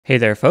Hey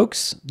there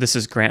folks, this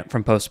is Grant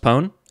from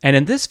Postpone, and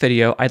in this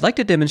video I'd like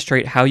to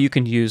demonstrate how you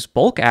can use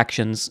bulk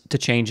actions to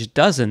change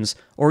dozens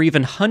or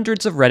even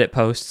hundreds of Reddit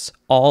posts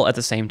all at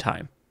the same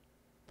time.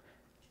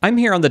 I'm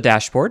here on the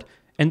dashboard,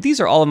 and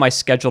these are all of my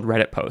scheduled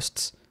Reddit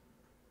posts.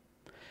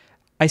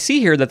 I see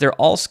here that they're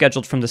all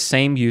scheduled from the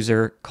same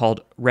user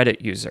called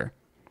Reddit user,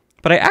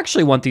 but I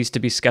actually want these to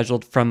be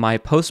scheduled from my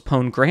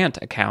Postpone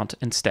Grant account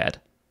instead.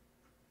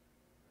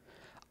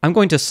 I'm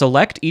going to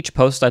select each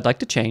post I'd like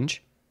to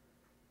change.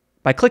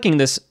 By clicking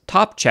this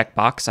top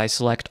checkbox, I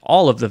select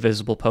all of the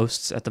visible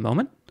posts at the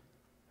moment.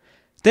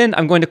 Then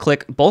I'm going to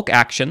click Bulk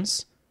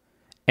Actions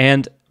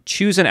and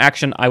choose an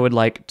action I would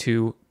like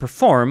to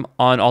perform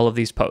on all of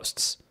these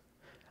posts.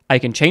 I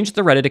can change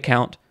the Reddit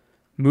account,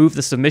 move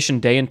the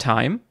submission day and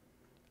time,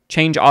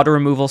 change auto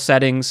removal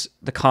settings,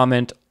 the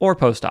comment, or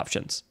post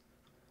options.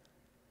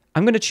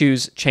 I'm going to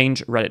choose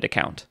Change Reddit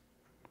Account,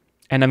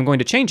 and I'm going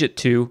to change it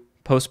to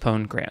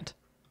Postpone Grant.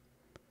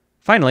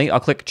 Finally, I'll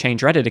click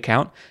Change Reddit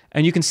Account,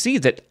 and you can see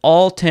that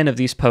all 10 of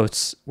these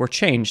posts were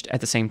changed at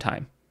the same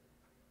time.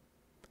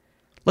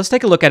 Let's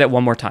take a look at it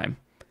one more time.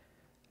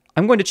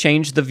 I'm going to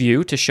change the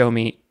view to show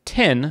me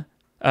 100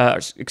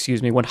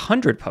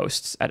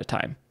 posts at a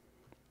time.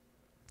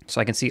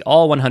 So I can see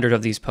all 100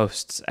 of these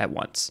posts at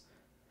once.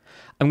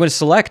 I'm going to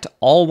select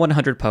all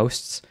 100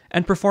 posts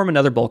and perform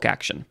another bulk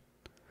action.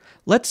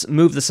 Let's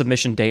move the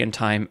submission day and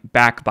time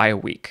back by a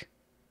week.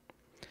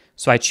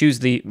 So I choose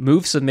the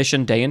Move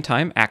Submission Day and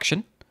Time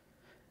action.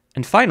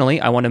 And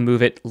finally, I want to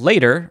move it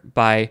later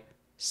by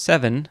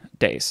 7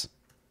 days.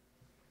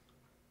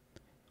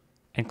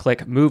 And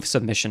click Move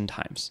Submission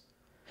Times.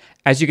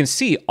 As you can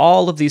see,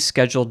 all of these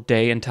scheduled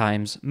day and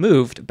times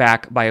moved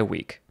back by a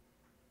week.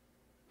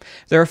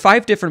 There are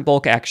 5 different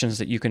bulk actions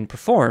that you can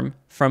perform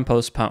from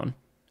Postpone,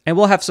 and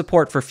we'll have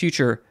support for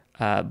future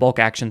bulk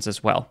actions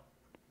as well.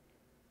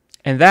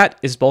 And that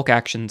is bulk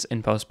actions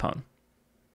in Postpone.